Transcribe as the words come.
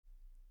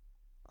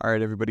All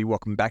right, everybody,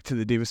 welcome back to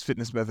the Davis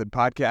Fitness Method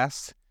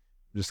podcast.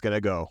 I'm just going to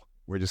go.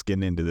 We're just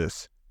getting into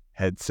this.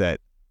 Headset,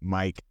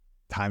 mic,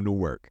 time to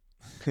work.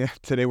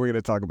 Today, we're going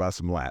to talk about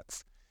some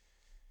lats.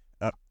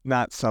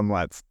 Not some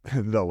lats,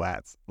 the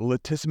lats.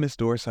 Latissimus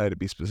dorsi to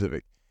be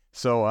specific.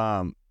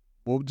 So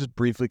we'll just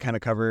briefly kind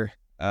of cover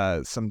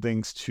some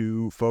things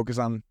to focus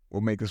on.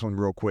 We'll make this one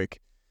real quick.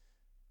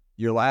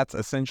 Your lats,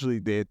 essentially,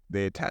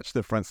 they attach to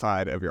the front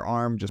side of your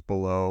arm just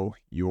below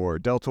your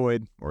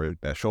deltoid or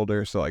that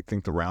shoulder. So like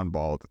think the round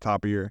ball at the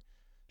top of your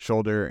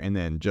shoulder and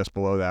then just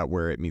below that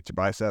where it meets your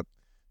bicep,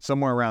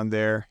 somewhere around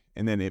there.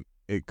 And then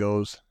it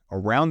goes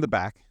around the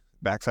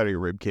backside of your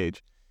rib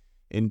cage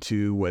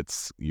into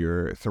what's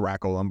your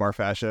thoracolumbar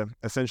fascia.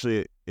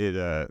 Essentially,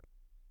 it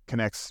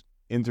connects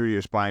in through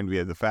your spine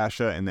via the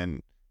fascia and then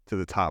to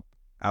the top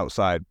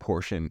outside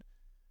portion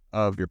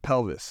of your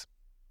pelvis.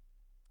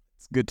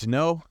 It's good to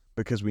know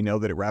because we know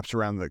that it wraps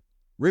around the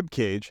rib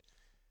cage.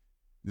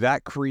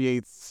 That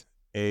creates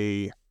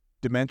a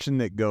dimension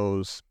that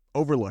goes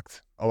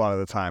overlooked a lot of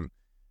the time,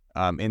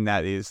 and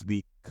that is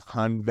the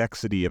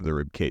convexity of the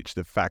rib cage,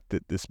 the fact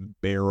that this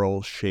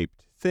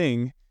barrel-shaped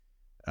thing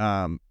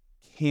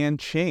can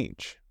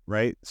change,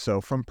 right? So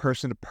from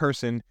person to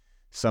person,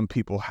 some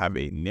people have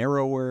a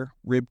narrower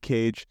rib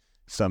cage,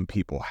 some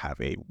people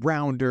have a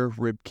rounder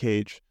rib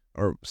cage,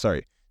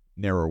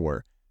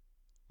 narrower,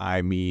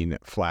 I mean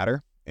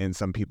flatter, and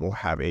some people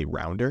have a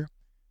rounder.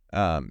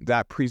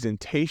 That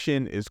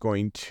presentation is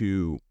going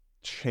to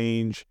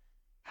change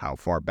how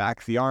far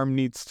back the arm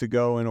needs to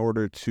go in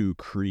order to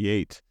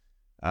create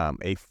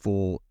a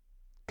full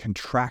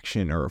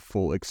contraction or a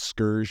full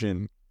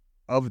excursion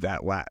of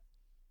that lat.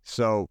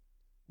 So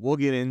we'll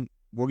get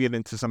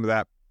into some of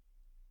that.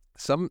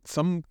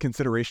 Some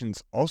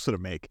considerations also to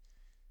make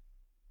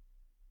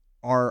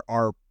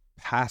are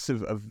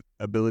passive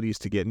abilities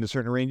to get into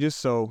certain ranges.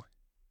 So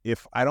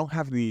if I don't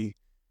have the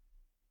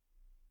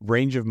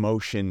range of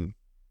motion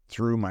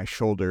through my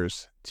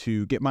shoulders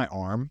to get my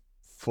arm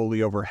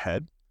fully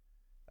overhead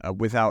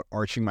without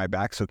arching my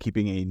back, so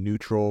keeping a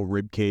neutral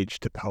rib cage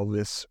to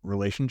pelvis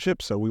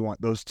relationship. So we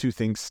want those two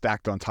things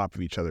stacked on top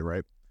of each other,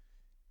 right?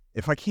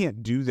 If I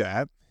can't do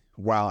that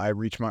while I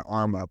reach my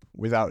arm up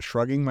without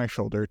shrugging my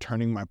shoulder,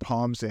 turning my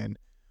palms in,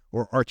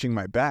 or arching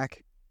my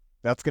back,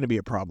 that's going to be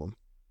a problem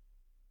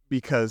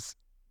because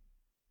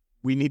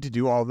we need to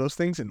do all those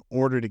things in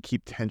order to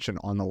keep tension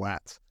on the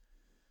lats.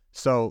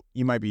 So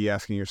you might be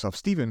asking yourself,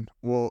 Stephen,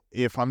 well,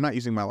 if I'm not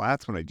using my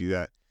lats when I do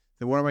that,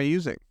 then what am I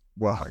using?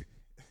 Well,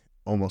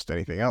 almost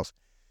anything else.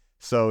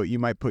 So you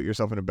might put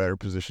yourself in a better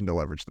position to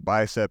leverage the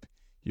bicep,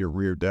 your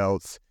rear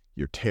delts,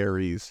 your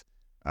teres.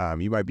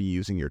 You might be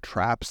using your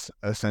traps,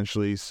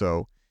 essentially.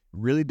 So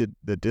really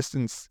the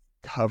distance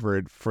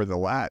covered for the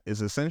lat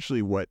is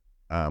essentially what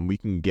we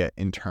can get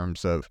in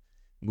terms of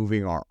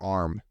moving our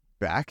arm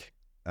back.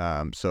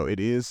 So it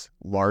is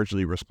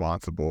largely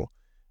responsible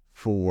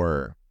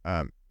for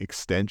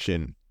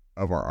extension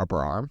of our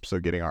upper arm, so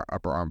getting our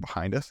upper arm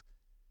behind us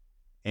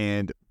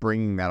and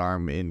bringing that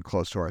arm in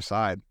close to our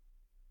side.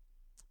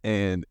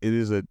 And it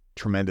is a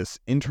tremendous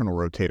internal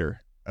rotator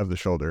of the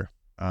shoulder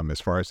as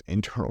far as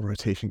internal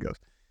rotation goes.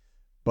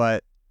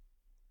 But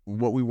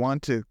what we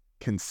want to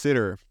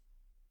consider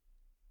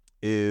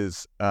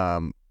is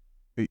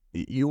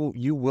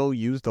you will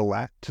use the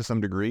lat to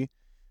some degree.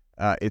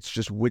 It's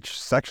just which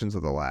sections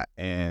of the lat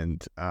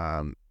and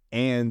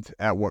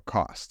at what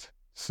cost.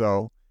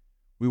 So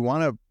we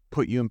want to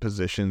put you in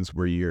positions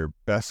where you're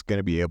best going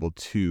to be able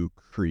to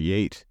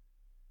create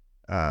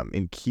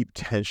and keep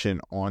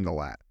tension on the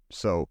lat.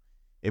 So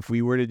if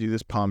we were to do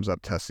this palms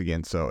up test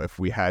again, so if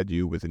we had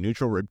you with a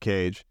neutral rib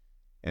cage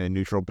and a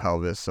neutral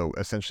pelvis, so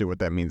essentially what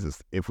that means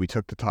is if we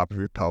took the top of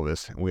your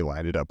pelvis and we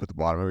lined it up with the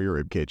bottom of your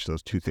rib cage,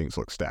 those two things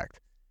look stacked.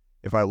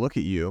 If I look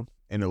at you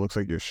and it looks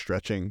like you're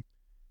stretching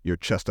your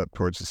chest up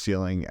towards the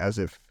ceiling as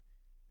if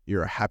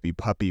you're a happy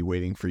puppy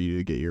waiting for you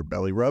to get your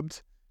belly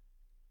rubbed,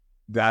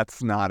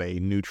 that's not a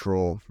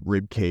neutral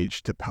rib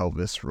cage to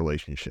pelvis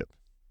relationship.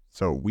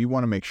 So we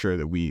want to make sure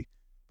that we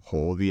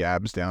pull the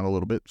abs down a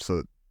little bit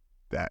so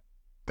that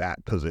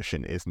that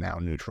position is now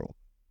neutral.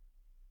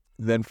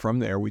 Then from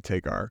there, we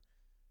take our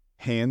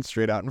hands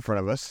straight out in front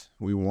of us.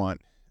 We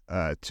want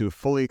to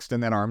fully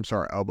extend that arm so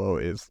our elbow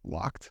is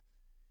locked.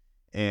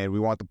 And we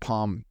want the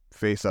palm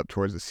face up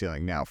towards the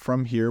ceiling. Now,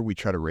 from here, we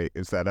try to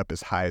raise that up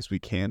as high as we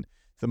can.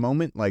 The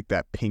moment like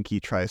that pinky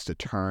tries to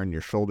turn,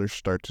 your shoulders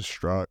start to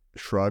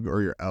shrug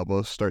or your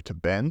elbows start to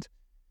bend.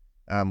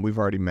 We've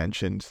already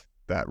mentioned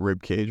that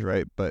rib cage,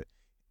 right? But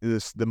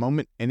the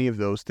moment any of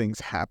those things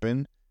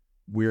happen,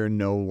 we're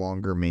no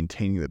longer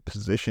maintaining the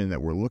position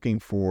that we're looking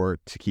for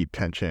to keep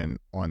tension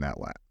on that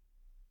lat.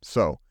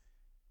 So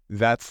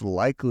that's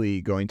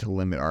likely going to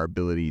limit our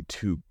ability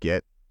to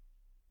get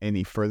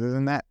any further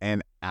than that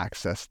and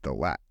access the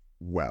lat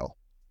well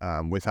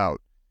without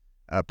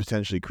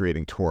potentially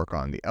creating torque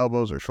on the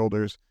elbows or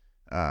shoulders,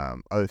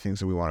 other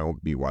things that we want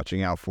to be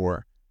watching out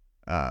for,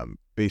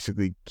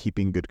 basically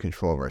keeping good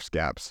control of our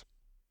scaps.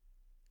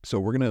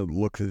 So we're going to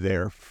look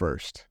there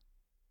first.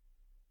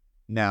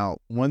 Now,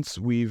 once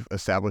we've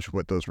established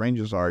what those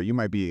ranges are, you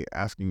might be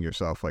asking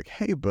yourself like,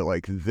 hey, but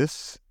like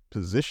this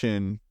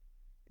position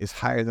is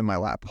higher than my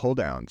lat pull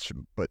downs,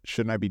 but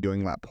shouldn't I be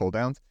doing lat pull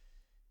downs?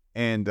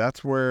 And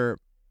that's where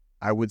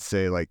I would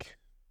say, like,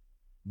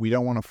 we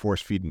don't want to force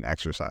feed an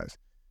exercise.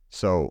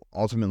 So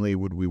ultimately,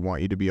 would we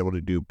want you to be able to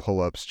do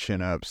pull-ups,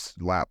 chin-ups,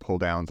 lat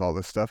pull-downs, all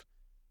this stuff?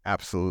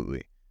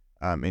 Absolutely.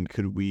 And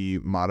could we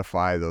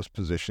modify those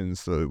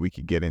positions so that we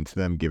could get into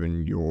them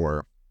given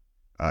your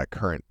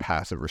current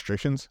passive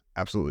restrictions?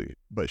 Absolutely.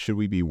 But should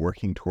we be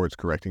working towards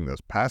correcting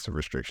those passive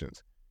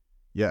restrictions?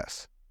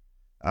 Yes.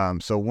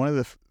 So one of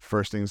the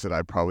first things that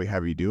I'd probably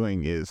have you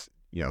doing is,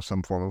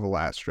 some form of a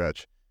lat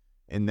stretch.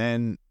 And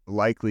then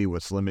likely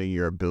what's limiting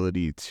your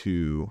ability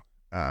to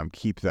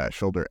keep that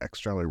shoulder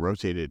externally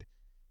rotated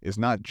is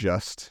not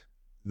just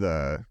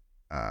the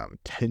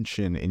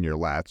tension in your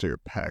lats or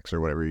your pecs or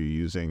whatever you're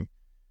using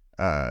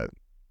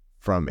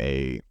from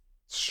a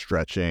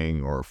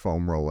stretching or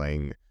foam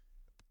rolling.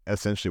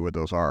 Essentially what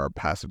those are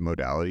passive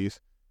modalities.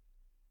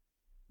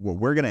 What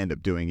we're going to end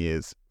up doing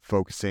is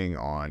focusing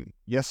on,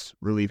 yes,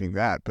 relieving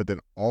that, but then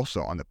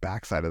also on the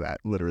backside of that,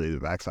 literally the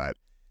backside,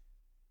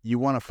 you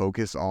want to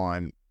focus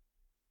on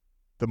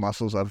the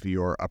muscles of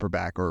your upper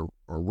back or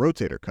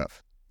rotator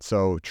cuff.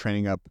 So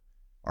training up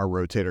our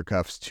rotator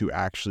cuffs to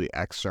actually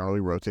externally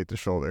rotate the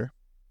shoulder,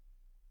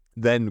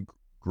 then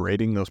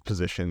grading those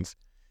positions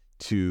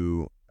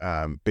to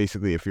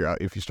basically if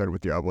you started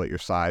with your elbow at your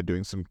side,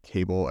 doing some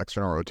cable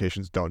external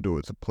rotations, don't do it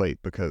with a plate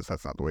because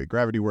that's not the way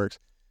gravity works.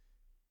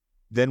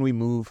 Then we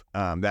move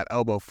that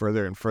elbow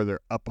further and further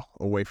up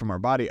away from our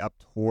body, up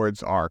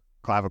towards our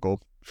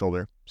clavicle,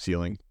 shoulder,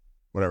 ceiling,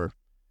 whatever.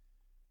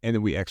 And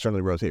then we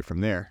externally rotate from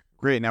there.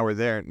 Great, now we're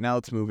there. Now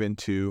let's move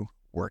into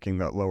working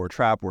that lower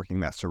trap, working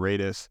that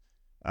serratus.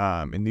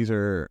 And these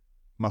are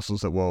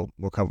muscles that we'll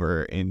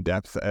cover in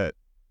depth at,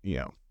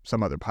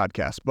 some other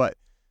podcast. But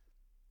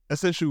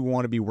essentially we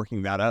want to be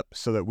working that up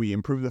so that we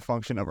improve the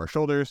function of our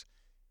shoulders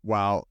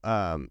while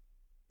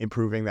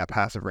improving that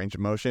passive range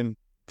of motion.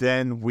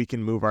 Then we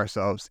can move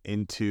ourselves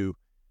into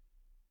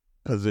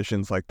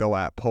positions like the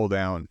lat pull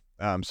down.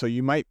 So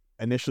you might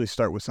initially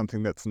start with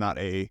something that's not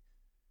a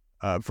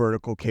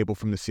vertical cable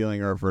from the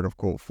ceiling or a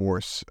vertical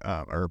force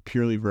or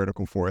purely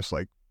vertical force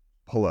like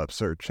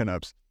pull-ups or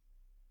chin-ups,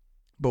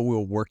 but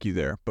we'll work you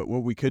there. But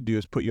what we could do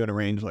is put you in a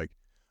range like,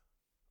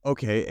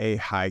 okay, a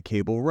high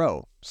cable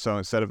row. So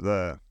instead of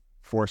the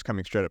force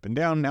coming straight up and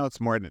down, now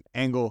it's more at an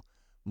angle,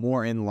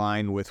 more in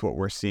line with what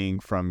we're seeing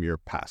from your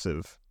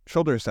passive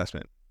shoulder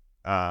assessment.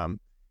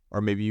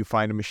 Or maybe you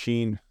find a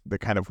machine that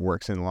kind of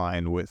works in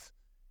line with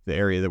the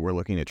area that we're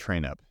looking to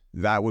train up.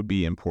 That would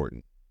be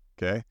important.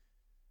 Okay.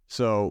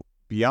 So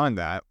beyond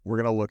that, we're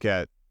going to look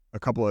at a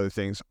couple other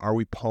things. Are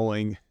we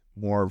pulling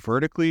more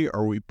vertically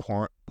or are we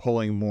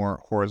pulling more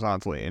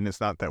horizontally? And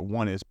it's not that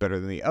one is better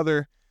than the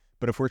other,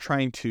 but if we're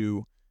trying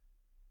to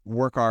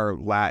work our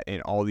lat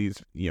in all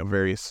these,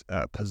 various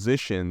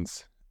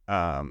positions,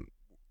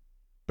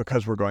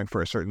 because we're going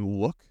for a certain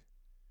look,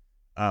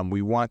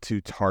 we want to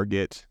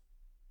target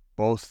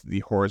both the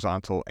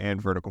horizontal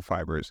and vertical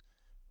fibers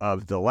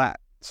of the lat.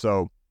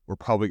 So we're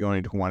probably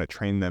going to want to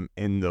train them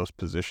in those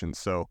positions.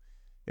 So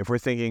if we're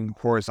thinking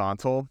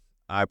horizontal,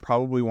 I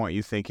probably want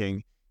you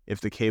thinking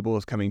if the cable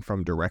is coming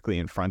from directly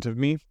in front of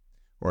me,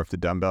 or if the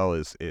dumbbell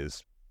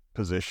is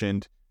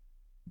positioned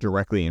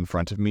directly in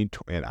front of me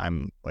and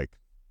I'm like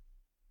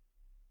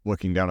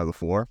looking down at the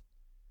floor,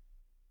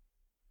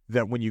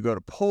 that when you go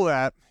to pull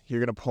that, you're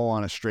going to pull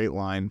on a straight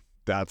line.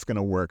 That's going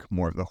to work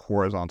more of the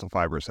horizontal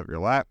fibers of your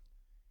lat.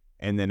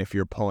 And then if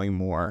you're pulling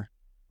more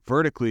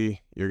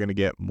vertically, you're going to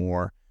get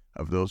more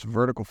of those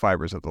vertical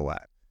fibers of the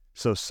lat.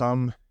 So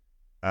some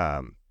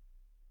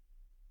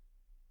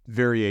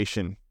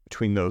variation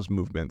between those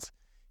movements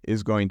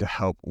is going to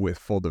help with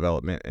full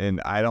development.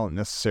 And I don't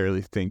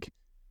necessarily think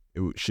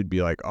it should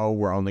be like, oh,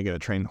 we're only going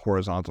to train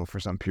horizontal for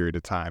some period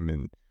of time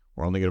and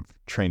we're only going to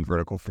train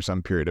vertical for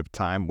some period of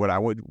time. What I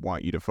would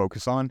want you to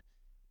focus on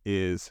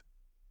is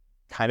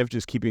kind of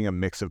just keeping a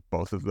mix of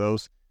both of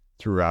those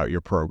throughout your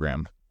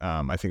program.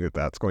 I think that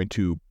that's going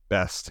to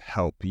best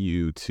help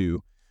you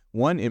to,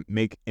 one,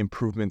 make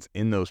improvements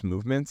in those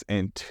movements,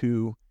 and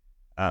two,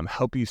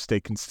 help you stay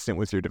consistent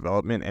with your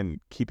development and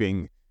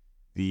keeping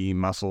the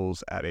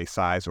muscles at a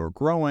size or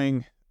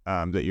growing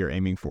that you're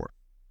aiming for.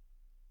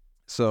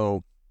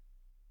 So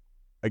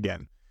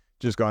again,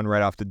 just going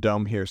right off the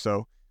dome here.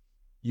 So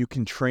you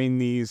can train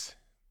these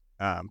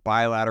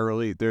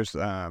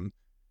bilaterally.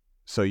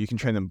 So you can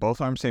train them both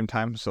arms same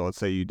time. So let's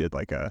say you did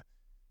like a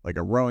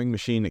rowing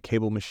machine, a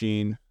cable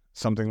machine,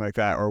 something like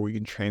that, or we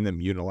can train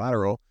them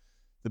unilateral.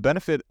 The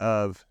benefit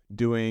of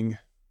doing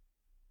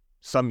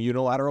some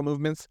unilateral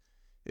movements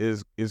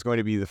is going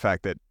to be the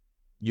fact that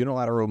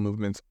unilateral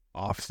movements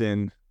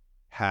often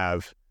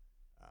have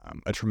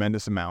a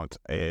tremendous amount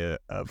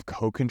of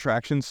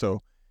co-contraction.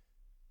 So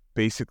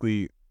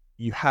basically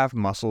you have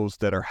muscles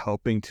that are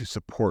helping to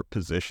support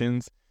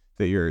positions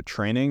that you're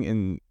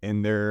training,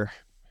 and they're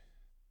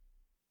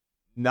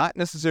not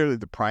necessarily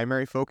the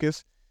primary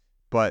focus,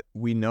 but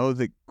we know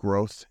that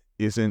growth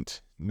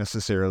isn't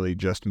necessarily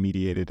just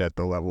mediated at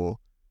the level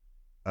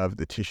of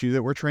the tissue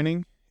that we're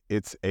training.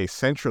 It's a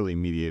centrally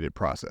mediated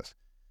process.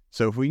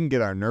 So if we can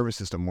get our nervous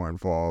system more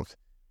involved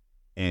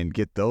and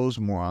get those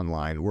more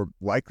online, we're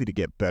likely to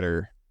get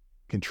better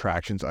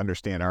contractions,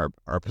 understand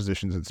our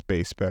positions in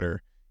space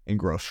better, and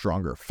grow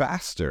stronger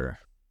faster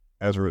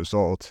as a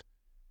result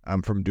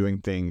from doing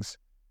things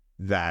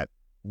that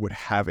would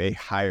have a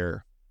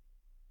higher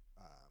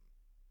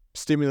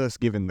stimulus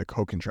given the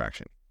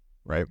co-contraction,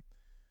 right?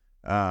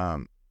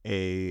 And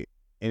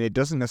it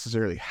doesn't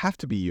necessarily have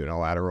to be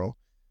unilateral,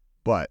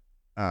 but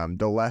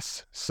the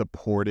less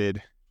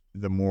supported,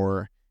 the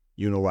more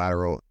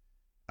unilateral,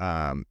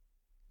 the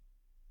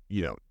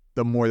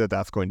more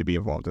that's going to be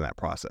involved in that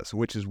process,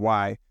 which is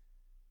why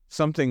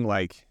something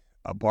like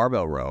a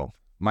barbell row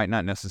might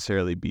not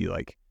necessarily be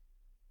like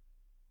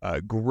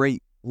a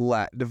great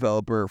lat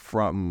developer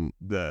from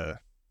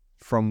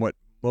what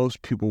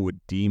most people would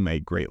deem a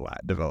great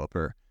lat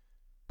developer,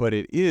 but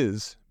it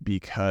is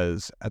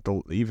because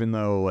even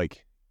though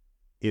like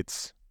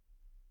it's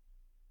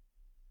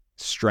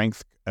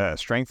strength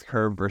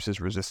curve versus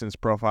resistance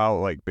profile,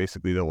 like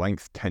basically the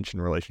length tension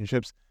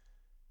relationships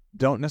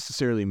don't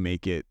necessarily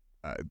make it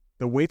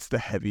the weight's the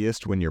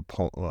heaviest when you're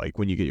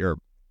when you get your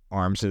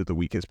arms into the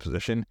weakest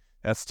position.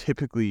 That's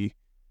typically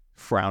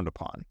frowned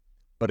upon,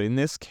 but in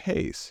this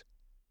case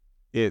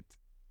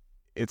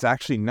it's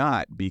actually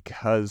not,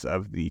 because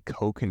of the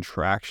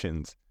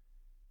co-contractions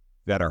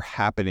that are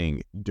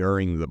happening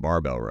during the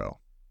barbell row.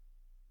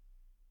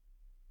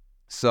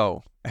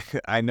 So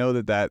I know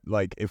that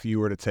like if you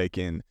were to take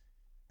in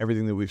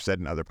everything that we've said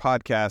in other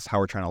podcasts, how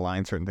we're trying to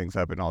line certain things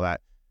up and all that,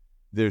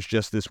 there's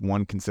just this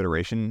one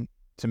consideration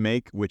to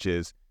make, which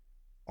is,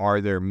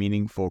 are there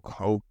meaningful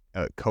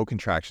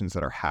co-contractions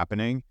that are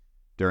happening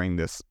during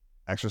this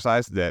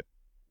exercise that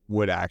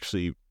would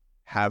actually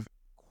have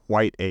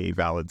quite a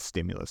valid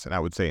stimulus? And I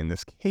would say in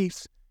this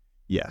case,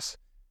 yes.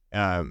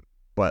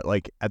 But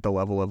like at the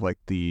level of like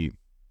a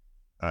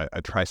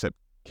tricep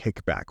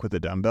kickback with a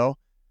dumbbell,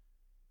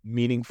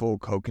 meaningful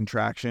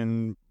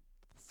co-contraction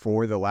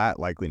for the lat,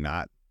 likely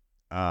not.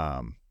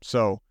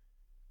 So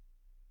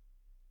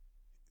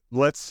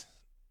let's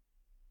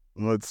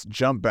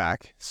jump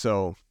back.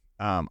 So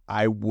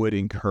I would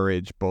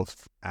encourage,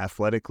 both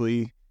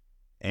athletically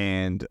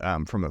and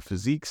from a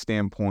physique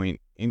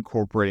standpoint,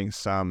 incorporating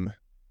some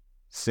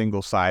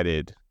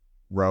single-sided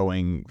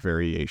rowing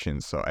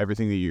variations. So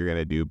everything that you're going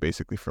to do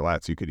basically for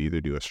lats, you could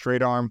either do a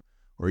straight arm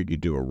or you could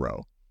do a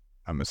row.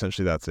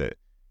 Essentially that's it.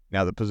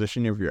 Now the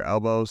position of your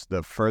elbows,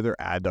 the further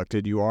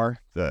adducted you are,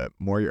 the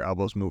more your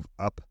elbows move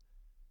up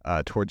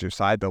towards your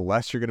side, the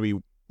less you're going to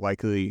be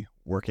likely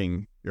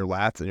working your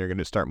lats, and you're going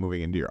to start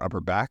moving into your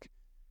upper back.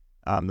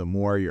 The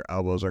more your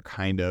elbows are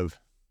kind of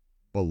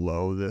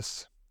below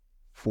this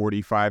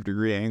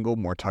 45-degree angle,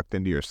 more tucked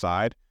into your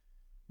side,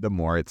 the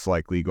more it's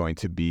likely going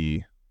to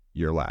be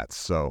your lats.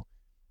 So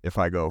if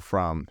I go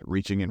from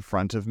reaching in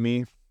front of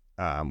me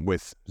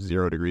with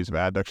 0 degrees of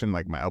adduction,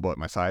 like my elbow at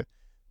my side,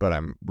 but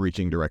I'm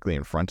reaching directly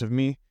in front of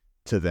me,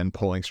 to then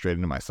pulling straight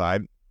into my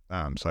side,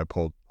 so I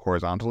pulled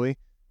horizontally,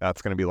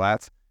 that's going to be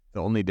lats.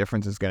 The only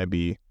difference is going to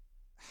be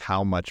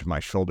how much my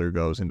shoulder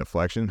goes into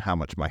flexion, how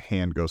much my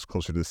hand goes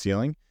closer to the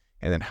ceiling,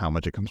 and then how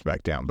much it comes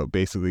back down. But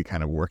basically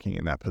kind of working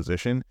in that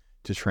position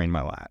to train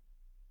my lat.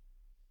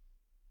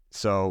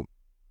 So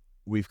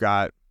we've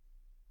got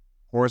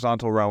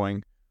horizontal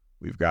rowing,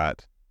 we've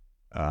got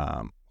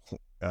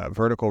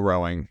vertical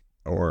rowing,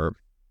 or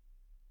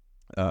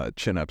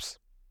chin-ups,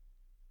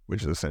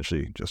 which is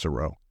essentially just a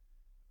row.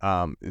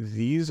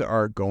 These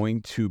are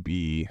going to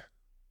be,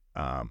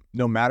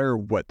 no matter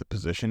what the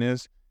position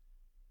is,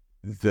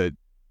 the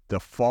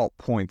default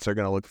points are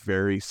going to look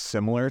very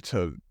similar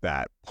to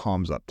that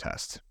palms up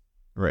test,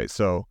 right?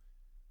 So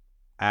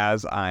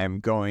as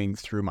I'm going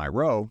through my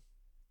row,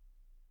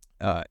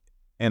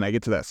 and I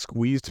get to that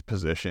squeezed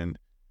position,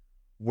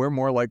 we're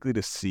more likely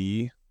to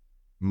see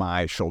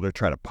my shoulder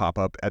try to pop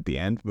up at the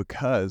end,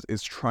 because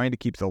it's trying to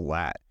keep the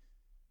lat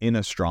in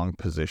a strong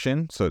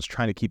position. So it's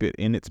trying to keep it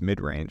in its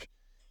mid-range.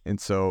 And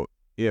so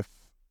if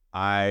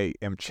I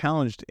am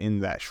challenged in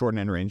that short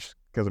end range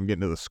because I'm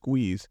getting to the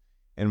squeeze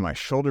and my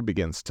shoulder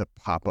begins to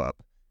pop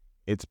up,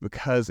 it's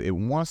because it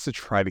wants to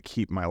try to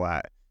keep my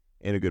lat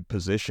in a good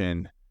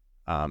position,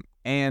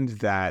 and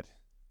that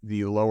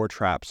the lower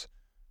traps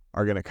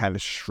are going to kind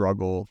of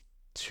struggle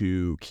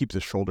to keep the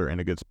shoulder in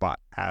a good spot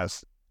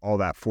as all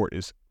that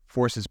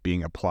force is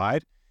being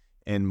applied,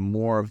 and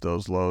more of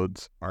those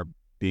loads are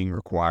being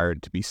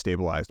required to be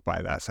stabilized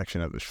by that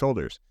section of the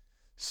shoulders.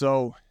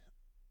 So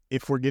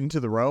if we're getting to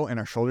the row and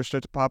our shoulders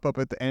start to pop up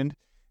at the end,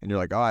 and you're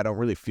like, oh, I don't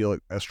really feel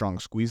a strong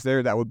squeeze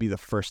there, that would be the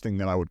first thing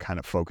that I would kind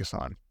of focus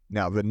on.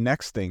 Now, the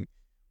next thing,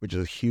 which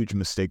is a huge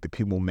mistake that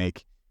people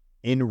make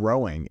in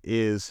rowing,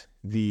 is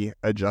the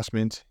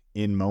adjustment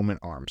in moment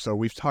arm. So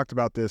we've talked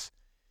about this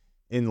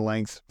in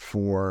length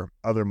for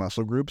other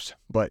muscle groups,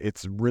 but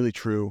it's really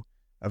true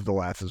of the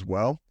lats as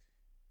well.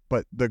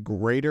 But the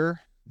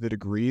greater the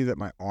degree that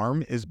my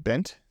arm is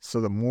bent,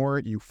 so the more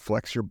you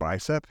flex your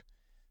bicep,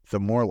 the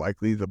more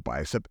likely the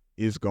bicep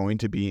is going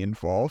to be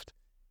involved,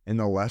 and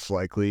the less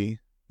likely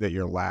that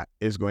your lat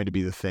is going to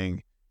be the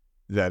thing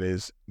that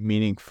is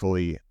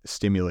meaningfully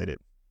stimulated,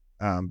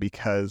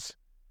 because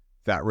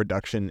that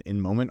reduction in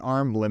moment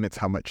arm limits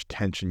how much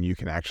tension you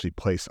can actually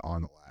place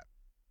on the lat.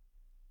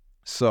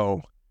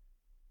 So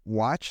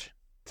watch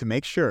to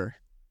make sure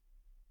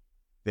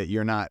that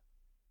you're not,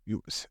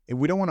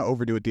 we don't want to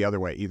overdo it the other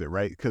way either,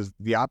 right? Because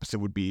the opposite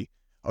would be,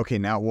 okay,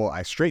 now, well,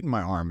 I straighten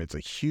my arm. It's a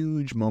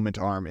huge moment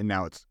arm, and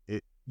now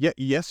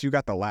yes, you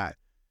got the lat,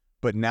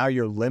 but now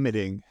you're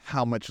limiting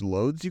how much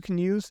loads you can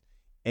use.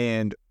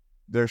 And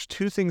there's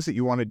two things that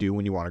you want to do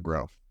when you want to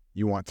grow.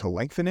 You want to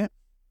lengthen it,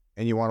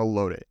 and you want to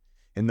load it.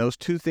 And those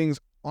two things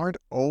aren't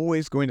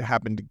always going to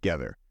happen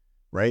together,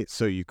 right?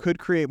 So you could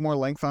create more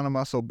length on a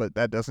muscle, but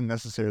that doesn't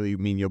necessarily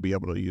mean you'll be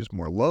able to use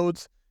more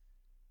loads.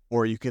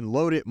 Or you can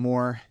load it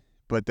more,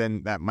 but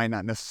then that might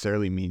not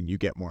necessarily mean you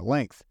get more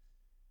length.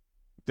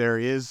 There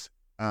is,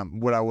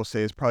 what I will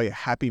say is probably a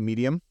happy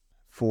medium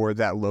for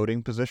that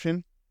loading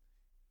position.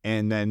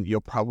 And then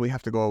you'll probably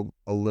have to go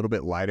a little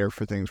bit lighter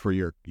for things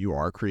where you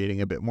are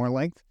creating a bit more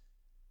length.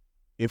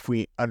 If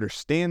we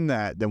understand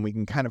that, then we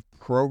can kind of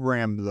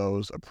program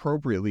those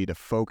appropriately to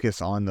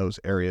focus on those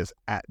areas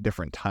at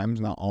different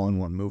times, not all in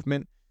one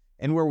movement.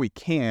 And where we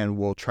can,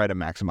 we'll try to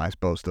maximize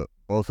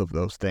both of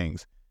those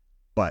things.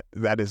 But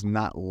that is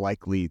not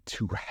likely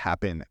to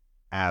happen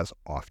as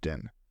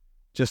often,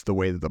 just the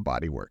way that the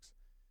body works.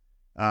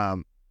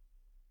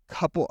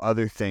 Couple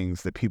other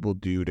things that people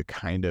do to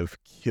kind of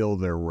kill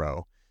their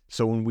row.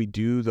 So when we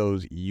do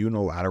those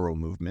unilateral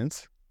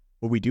movements,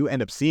 what we do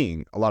end up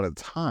seeing a lot of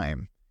the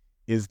time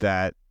is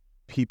that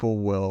people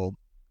will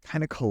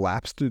kind of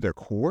collapse through their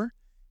core,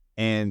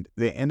 and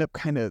they end up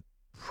kind of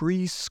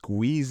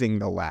pre-squeezing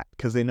the lat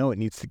because they know it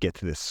needs to get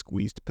to this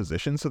squeezed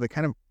position. So they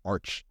kind of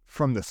arch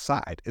from the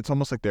side. It's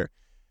almost like they're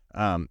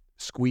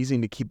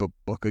squeezing to keep a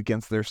book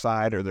against their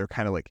side, or they're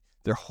kind of like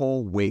their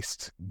whole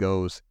waist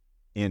goes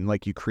in,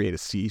 like you create a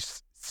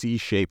C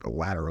shape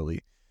laterally.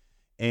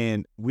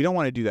 And we don't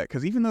want to do that,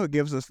 because even though it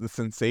gives us the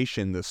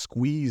sensation, the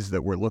squeeze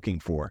that we're looking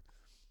for,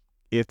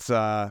 it's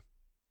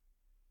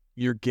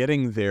you're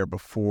getting there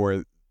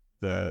before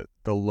the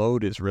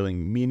load is really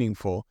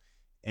meaningful.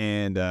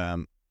 And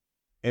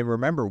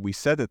remember, we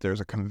said that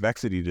there's a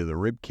convexity to the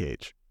rib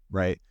cage,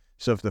 right?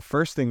 So if the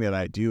first thing that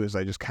I do is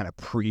I just kind of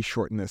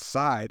pre-shorten this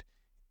side,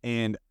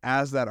 and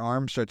as that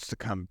arm starts to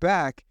come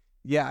back,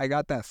 yeah, I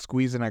got that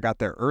squeeze and I got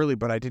there early,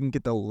 but I didn't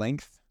get the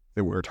length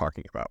that we were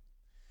talking about,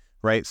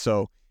 right?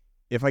 So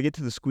if I get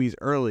to the squeeze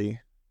early,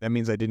 that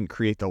means I didn't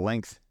create the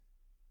length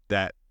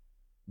that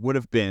would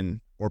have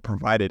been or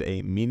provided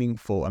a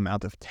meaningful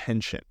amount of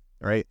tension,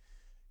 right?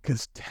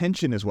 Because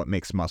tension is what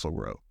makes muscle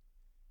grow.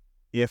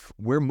 If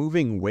we're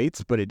moving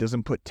weights, but it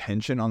doesn't put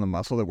tension on the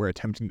muscle that we're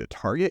attempting to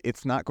target,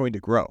 it's not going to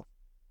grow.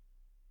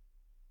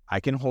 I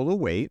can hold a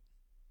weight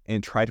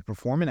and try to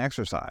perform an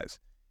exercise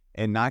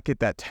and not get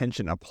that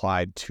tension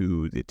applied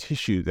to the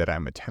tissue that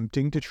I'm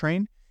attempting to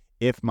train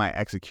if my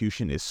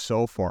execution is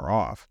so far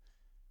off.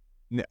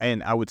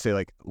 And I would say,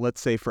 like,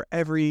 let's say for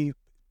every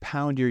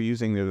pound you're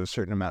using, there's a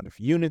certain amount of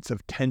units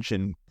of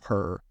tension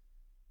per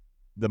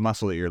the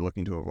muscle that you're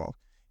looking to evolve.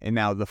 And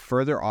now the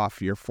further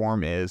off your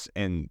form is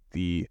and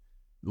the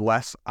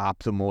less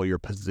optimal your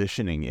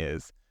positioning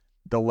is,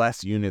 the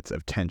less units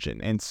of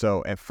tension. And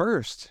so at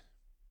first,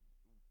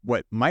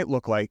 what might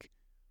look like,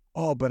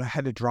 oh, but I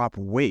had to drop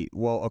weight.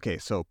 Well, okay,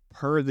 so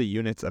per the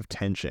units of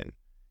tension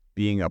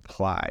being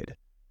applied,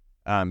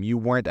 you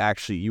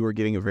were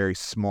getting a very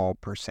small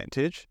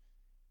percentage.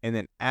 And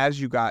then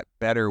as you got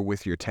better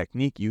with your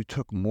technique, you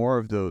took more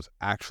of those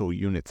actual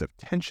units of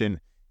tension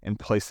and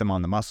placed them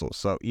on the muscles.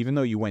 So even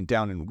though you went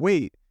down in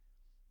weight,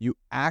 you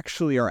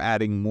actually are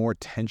adding more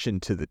tension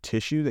to the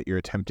tissue that you're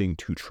attempting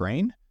to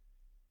train,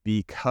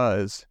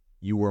 because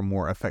you were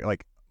more effective.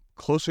 Like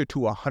closer to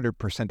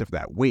 100% of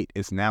that weight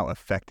is now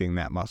affecting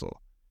that muscle.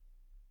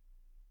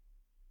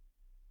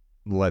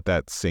 Let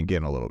that sink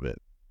in a little bit.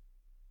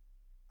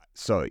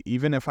 So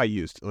even if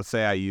let's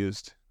say I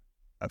used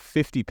a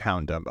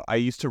 50-pound dumbbell. I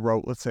used to row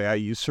a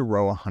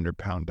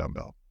 100-pound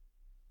dumbbell,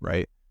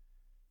 right?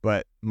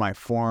 But my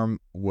form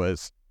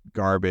was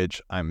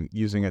garbage. I'm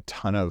using a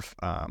ton of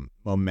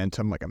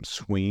momentum, like I'm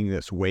swinging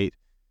this weight.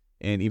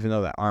 And even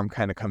though that arm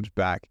kind of comes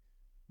back,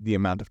 the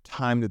amount of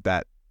time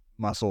that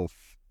muscle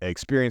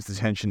experiences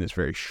the tension is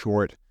very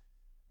short.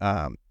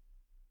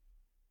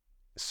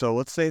 So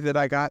let's say that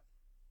I got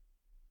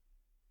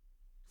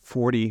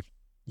 40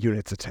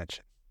 units of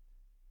tension.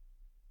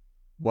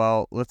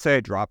 Well, let's say I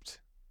dropped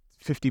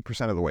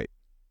 50% of the weight,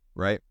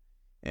 right?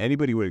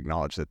 Anybody would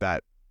acknowledge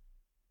that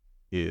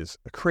is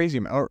a crazy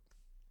amount. Or,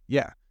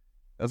 yeah,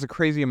 that's a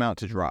crazy amount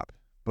to drop.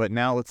 But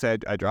now let's say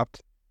I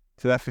dropped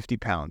to that 50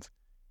 pounds,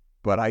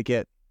 but I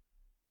get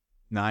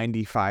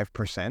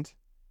 95%,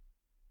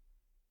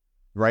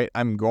 right?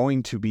 I'm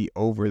going to be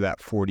over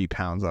that 40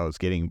 pounds I was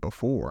getting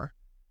before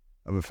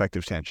of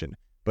effective tension.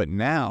 But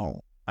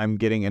now I'm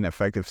getting an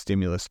effective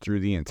stimulus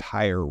through the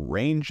entire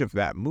range of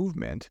that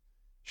movement.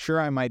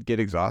 Sure, I might get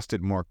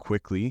exhausted more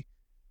quickly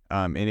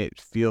and it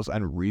feels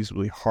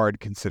unreasonably hard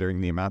considering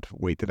the amount of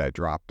weight that I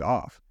dropped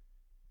off.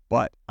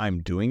 But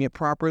I'm doing it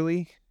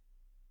properly,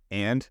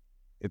 and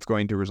it's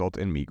going to result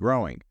in me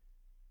growing.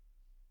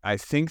 I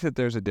think that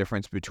there's a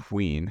difference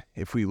between,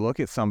 if we look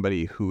at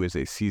somebody who is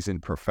a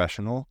seasoned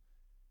professional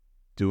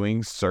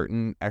doing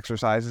certain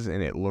exercises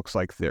and it looks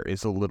like there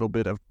is a little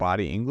bit of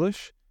body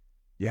English,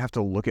 you have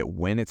to look at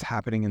when it's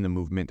happening in the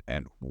movement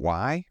and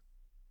why,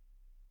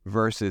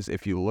 versus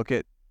if you look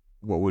at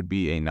what would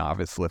be a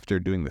novice lifter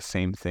doing the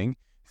same thing,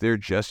 they're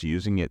just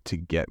using it to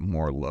get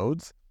more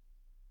loads.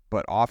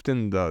 But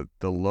often the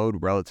load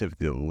relative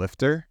to the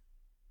lifter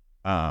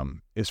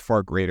is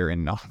far greater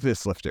in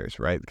novice lifters,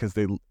 right? Because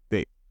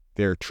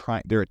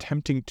they're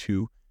attempting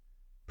to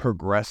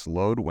progress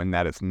load when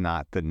that is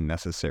not the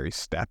necessary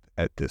step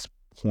at this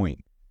point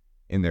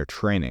in their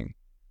training.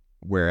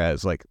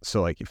 Whereas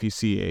if you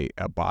see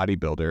a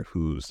bodybuilder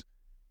who's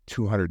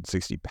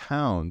 260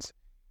 pounds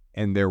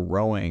and they're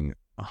rowing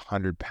a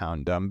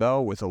 100-pound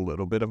dumbbell with a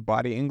little bit of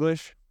body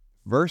English,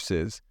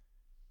 versus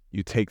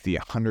you take the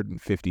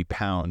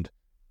 150-pound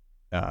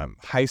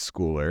high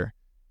schooler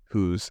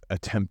who's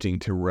attempting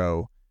to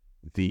row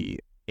the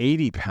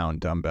 80-pound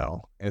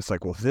dumbbell. And it's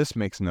like, well, this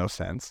makes no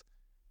sense.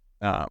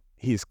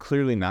 He's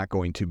clearly not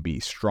going to be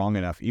strong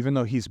enough. Even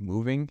though he's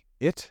moving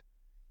it,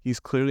 he's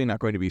clearly not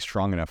going to be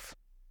strong enough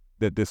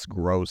that this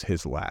grows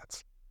his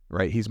lats,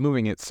 right? He's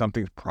moving it.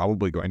 Something's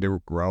probably going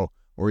to grow,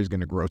 or he's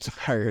going to grow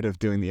tired of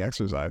doing the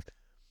exercise.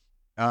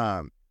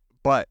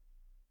 But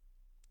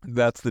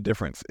that's the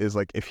difference, is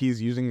like if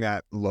he's using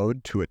that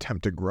load to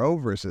attempt to grow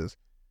versus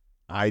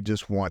I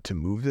just want to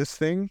move this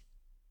thing,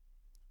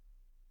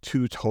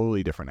 two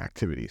totally different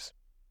activities.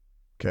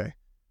 Okay.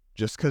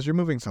 Just because you're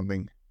moving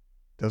something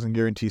doesn't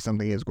guarantee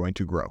something is going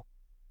to grow,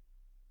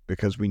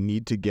 because we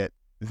need to get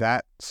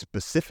that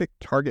specific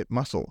target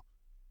muscle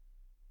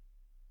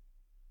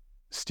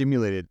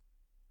stimulated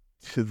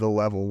to the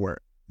level where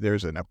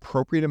there's an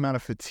appropriate amount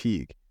of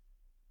fatigue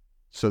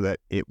so that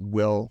it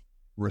will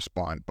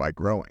respond by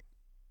growing.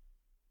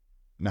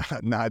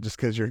 Not just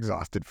because you're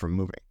exhausted from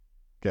moving.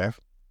 Okay?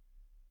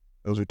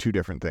 Those are two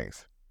different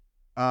things.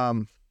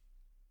 Other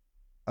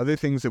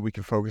things that we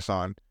can focus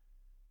on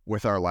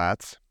with our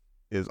lats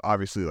is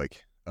obviously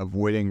like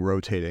avoiding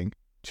rotating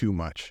too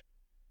much.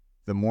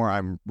 The more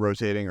I'm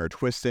rotating or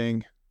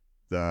twisting,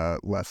 the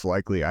less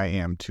likely I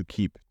am to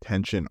keep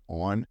tension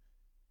on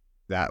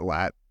that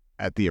lat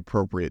at the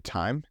appropriate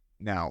time.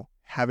 Now,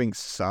 having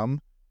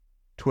some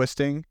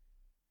twisting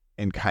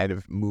and kind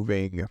of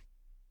moving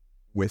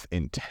with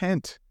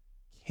intent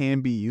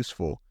can be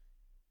useful,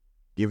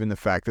 given the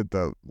fact that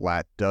the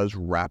lat does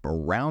wrap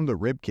around the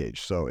rib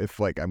cage. So if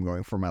like I'm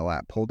going for my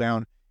lat pull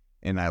down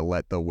and I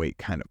let the weight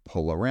kind of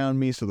pull around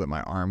me so that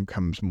my arm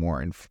comes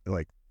more in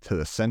like to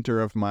the center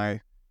of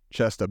my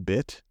chest a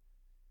bit,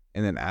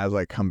 and then as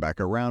I come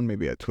back around,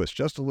 maybe I twist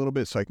just a little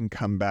bit so I can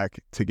come back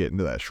to get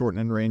into that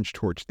shortening range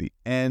towards the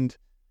end.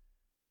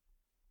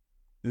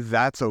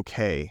 That's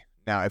okay.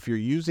 Now, if you're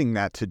using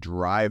that to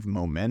drive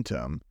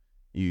momentum,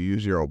 you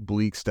use your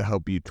obliques to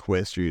help you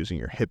twist, you're using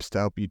your hips to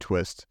help you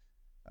twist,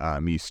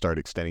 you start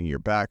extending your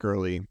back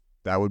early,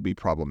 that would be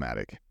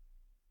problematic.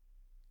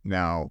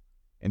 Now,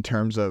 in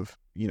terms of,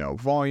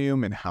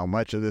 volume and how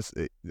much of this,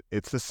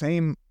 it's the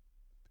same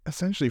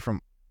essentially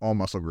from all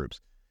muscle groups.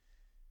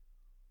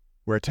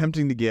 We're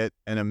attempting to get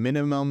a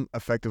minimum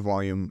effective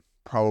volume,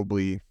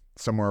 probably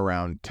somewhere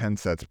around 10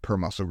 sets per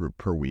muscle group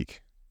per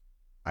week.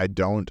 I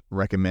don't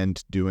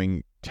recommend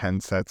doing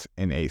 10 sets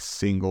in a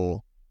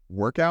single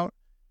workout.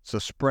 So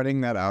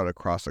spreading that out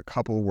across a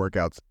couple of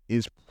workouts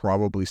is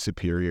probably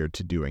superior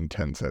to doing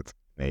 10 sets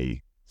in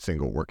a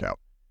single workout.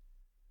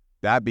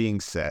 That being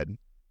said,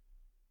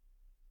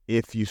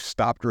 if you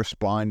stopped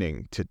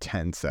responding to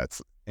 10 sets,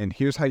 and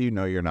here's how you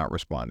know you're not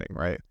responding,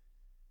 right?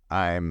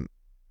 I'm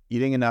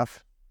eating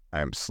enough,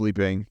 I'm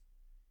sleeping,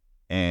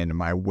 and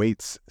my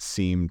weights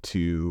seem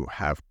to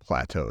have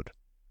plateaued,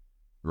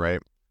 right?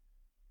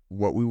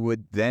 What we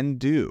would then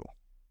do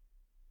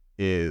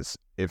is,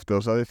 if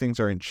those other things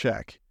are in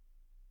check,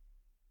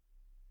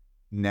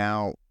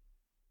 now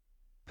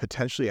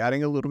potentially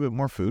adding a little bit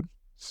more food,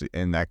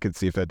 and that could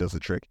see if that does the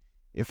trick.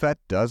 If that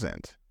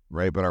doesn't,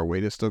 right, but our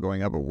weight is still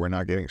going up, but we're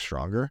not getting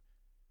stronger,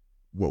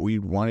 what we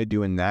want to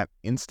do in that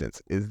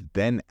instance is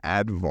then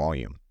add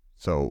volume.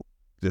 So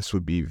this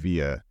would be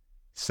via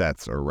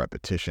sets or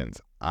repetitions.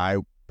 I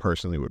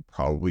personally would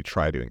probably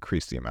try to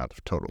increase the amount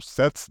of total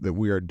sets that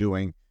we are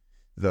doing.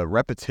 The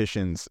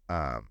repetitions,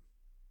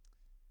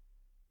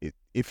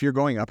 if you're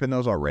going up in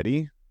those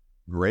already,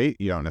 great.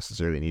 You don't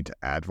necessarily need to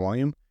add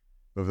volume.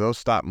 But if those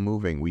stop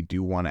moving, we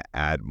do want to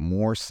add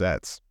more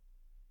sets,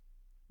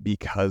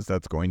 because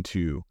that's going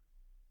to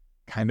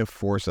kind of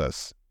force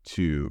us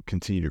to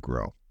continue to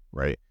grow,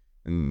 right?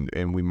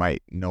 And we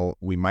might no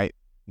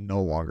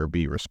longer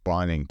be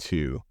responding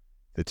to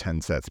the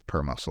 10 sets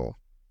per muscle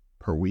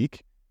per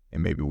week,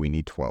 and maybe we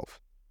need 12.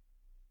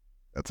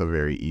 That's a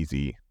very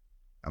easy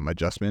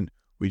adjustment.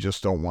 We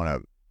just don't want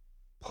to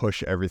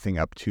push everything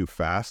up too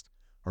fast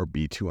or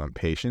be too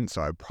impatient.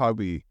 So I'd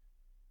probably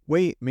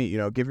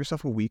give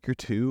yourself a week or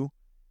two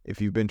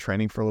if you've been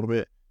training for a little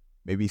bit,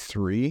 maybe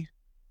 3,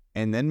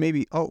 and then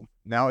maybe,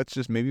 now it's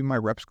just maybe my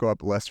reps go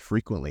up less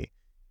frequently.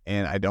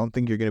 And I don't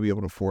think you're going to be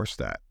able to force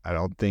that. I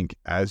don't think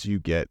as you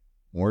get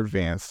more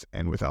advanced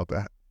and without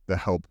the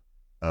help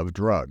of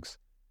drugs,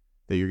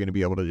 that you're going to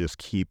be able to just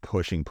keep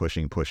pushing.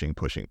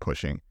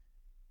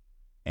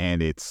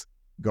 And it's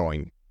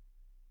going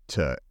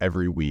to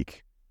every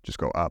week just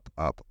go up.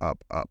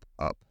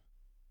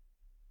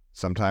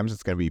 Sometimes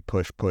it's going to be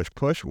push,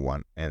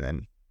 1, and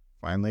then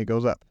finally it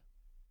goes up.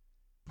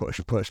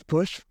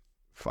 Push,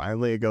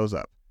 finally it goes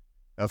up.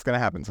 That's going to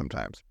happen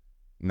sometimes,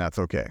 and that's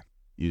okay.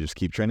 You just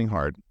keep training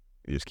hard.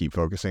 You just keep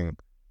focusing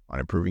on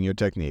improving your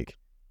technique,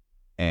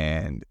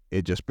 and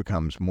it just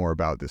becomes more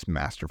about this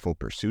masterful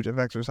pursuit of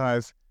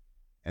exercise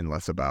and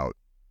less about,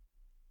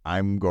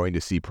 I'm going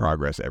to see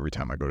progress every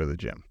time I go to the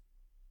gym.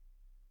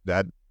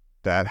 That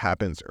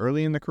happens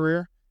early in the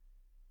career,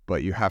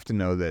 but you have to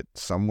know that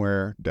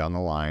somewhere down the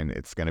line,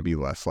 it's going to be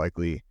less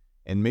likely,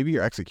 and maybe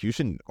your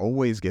execution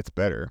always gets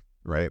better,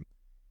 right?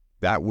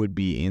 That would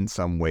be in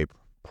some way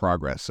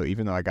progress. So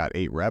even though I got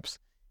 8 reps,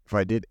 if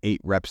I did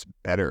 8 reps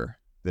better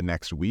the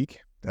next week,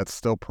 that's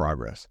still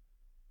progress.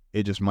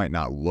 It just might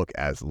not look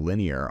as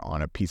linear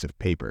on a piece of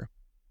paper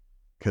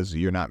because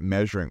you're not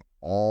measuring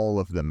all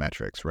of the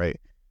metrics, right?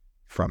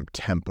 From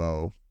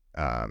tempo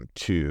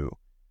to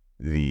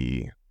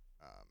the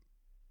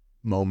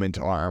moment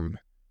arm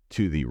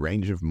to the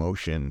range of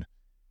motion.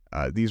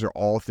 These are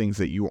all things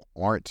that you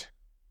aren't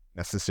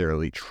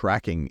necessarily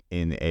tracking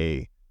in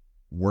a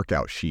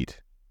workout sheet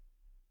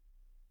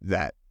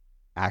that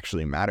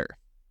actually matter.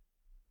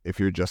 If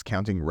you're just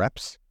counting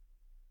reps,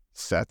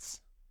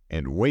 sets,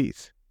 and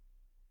weight,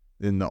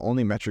 then the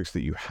only metrics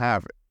that you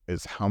have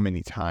is how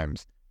many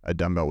times a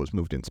dumbbell was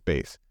moved in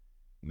space,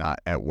 not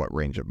at what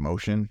range of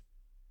motion,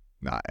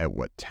 not at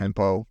what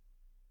tempo,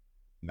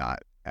 not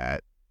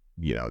at,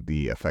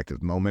 the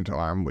effective moment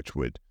arm, which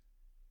would,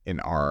 in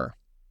our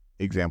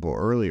example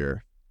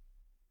earlier,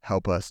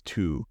 help us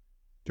to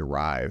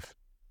derive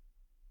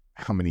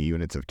how many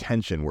units of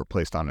tension were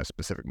placed on a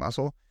specific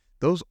muscle.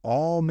 Those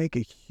all make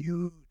a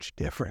huge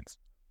difference.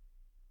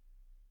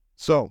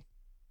 So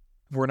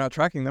if we're not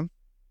tracking them,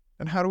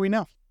 then how do we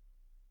know?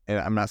 And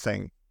I'm not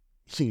saying,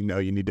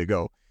 you need to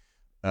go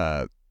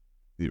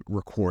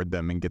record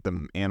them and get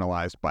them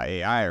analyzed by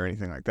AI or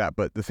anything like that.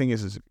 But the thing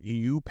is if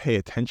you pay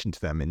attention to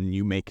them and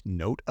you make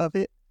note of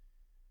it,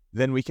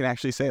 then we can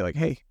actually say like,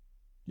 hey,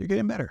 you're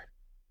getting better.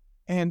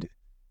 And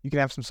you can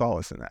have some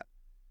solace in that.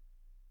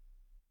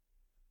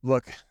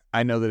 Look,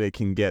 I know that it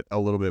can get a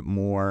little bit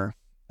more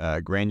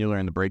granular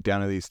in the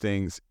breakdown of these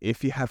things.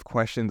 If you have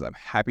questions, I'm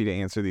happy to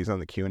answer these on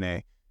the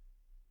Q&A.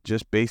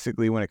 Just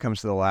basically when it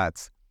comes to the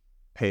lats,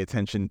 pay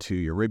attention to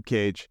your rib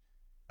cage.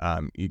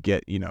 You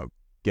get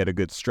a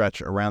good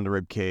stretch around the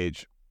rib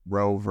cage,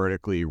 row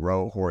vertically,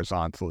 row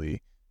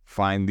horizontally,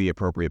 find the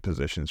appropriate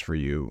positions for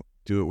you,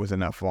 do it with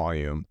enough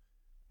volume,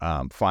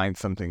 find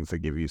some things that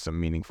give you some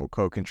meaningful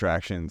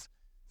co-contractions.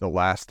 The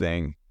last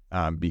thing,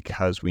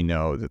 because we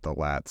know that the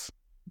lats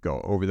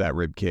go over that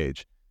rib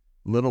cage,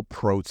 little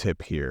pro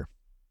tip here.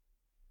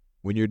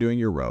 When you're doing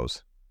your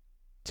rows,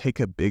 take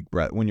a big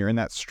breath. When you're in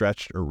that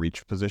stretched or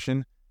reach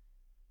position,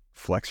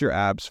 flex your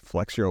abs,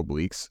 flex your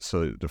obliques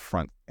so the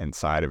front and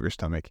side of your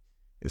stomach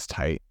is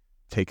tight.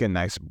 Take a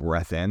nice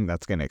breath in.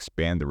 That's going to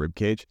expand the rib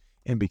cage.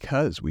 And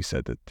because we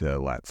said that the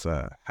lats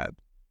had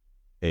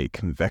a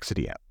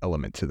convexity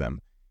element to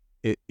them,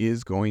 it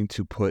is going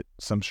to put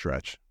some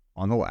stretch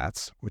on the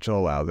lats, which will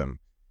allow them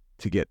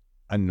to get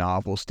a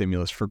novel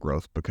stimulus for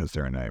growth because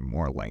they're in a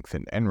more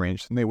lengthened end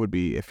range than they would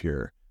be if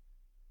you're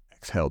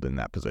exhaled in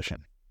that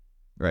position,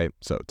 right?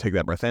 So take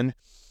that breath in,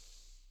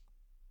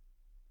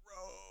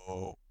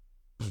 row,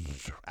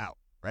 out,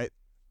 right?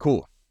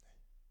 Cool.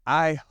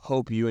 I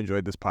hope you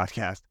enjoyed this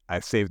podcast. I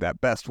saved that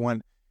best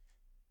one,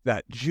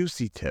 that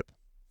juicy tip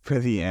for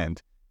the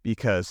end,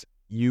 because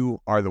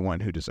you are the one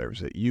who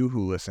deserves it. You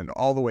who listened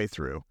all the way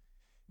through.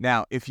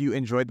 Now, if you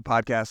enjoyed the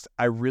podcast,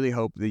 I really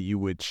hope that you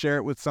would share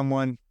it with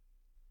someone,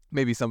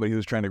 maybe somebody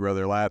who's trying to grow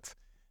their lats,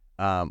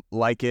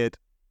 like it,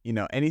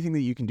 anything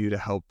that you can do to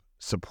help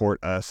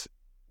support us,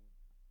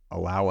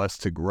 allow us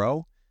to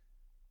grow,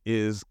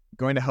 is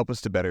going to help us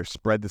to better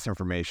spread this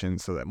information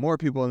so that more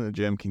people in the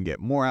gym can get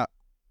more out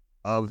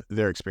of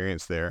their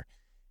experience there,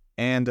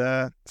 and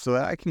so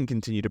that I can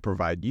continue to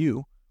provide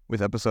you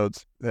with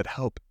episodes that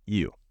help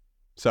you.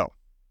 So,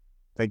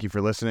 thank you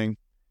for listening,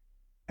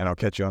 and I'll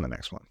catch you on the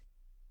next one.